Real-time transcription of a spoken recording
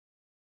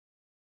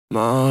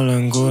Ma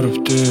olen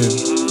kurb tüüp,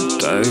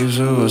 täis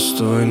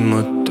õõvastuvaid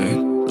mõtteid.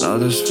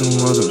 Ladestun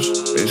kodus,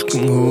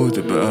 viskan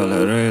huudi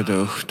peale reede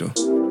õhtu.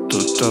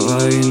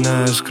 Tuttavaid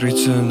näes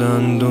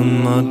kritsedan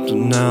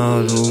tundmatud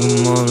näod, kuhu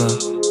ma olen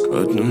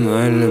võtnud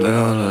välja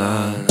peale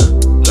lähen.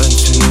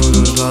 Tantsin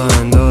udus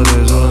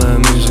lahendades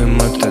olemise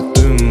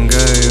mõtet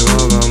käib,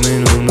 aga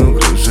minu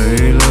nukrus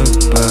ei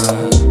lõppe.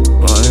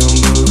 Vajun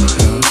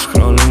põhjas,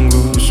 scrollin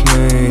kuhus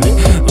meili,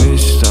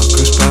 vist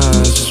hakkas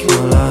pähe, sest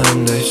ma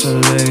lähen teise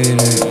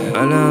leili.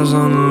 Väljas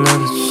on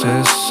lärts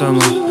sees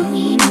sama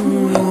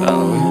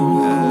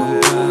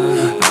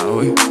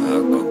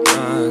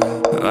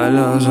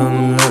väljas on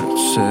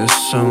lärts sees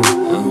sama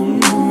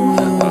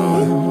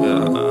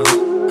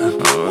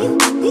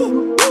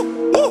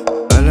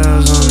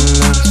väljas on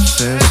lärts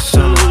sees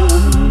sama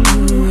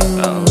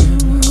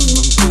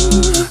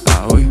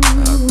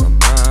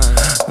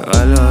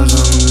väljas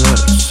on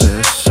lärts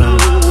sees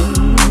sama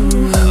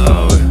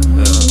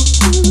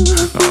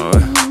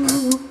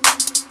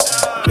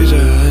ise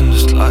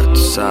endast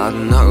lahti saada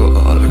nagu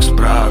oleks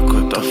praegu.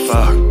 What the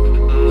fuck,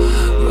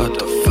 what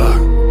the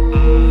fuck.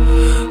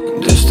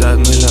 Tead,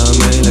 millal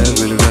meile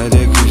küll ka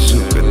tegi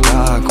suke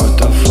taag. What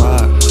the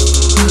fuck,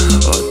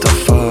 what the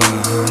fuck.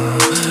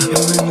 Ja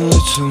minu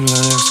litsum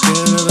laiaks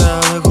keele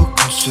peale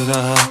kukub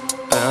süda.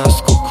 Peast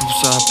kukub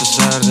saapes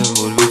äärde,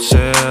 pulbid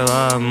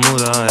seevad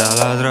muda,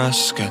 jalad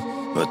raske.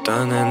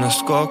 Võtan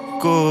ennast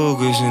kokku,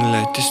 küsin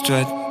letist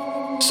vett.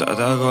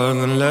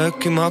 130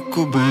 lööki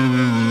maku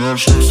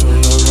sul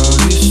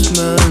aga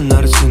istmel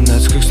närtsin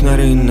nätskaks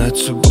närin, et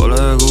su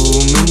pole kuhu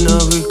minna,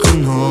 kõik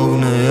on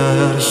hoogne ja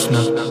järstne.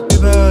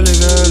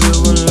 Pealigel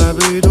jõuan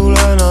läbi,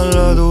 tulen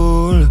alla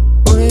tuul.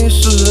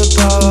 Unistused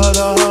päeva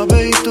taha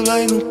peitu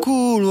läinud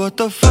kuul. What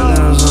the fuck.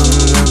 Väljas on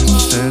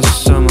lärts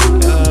sees sama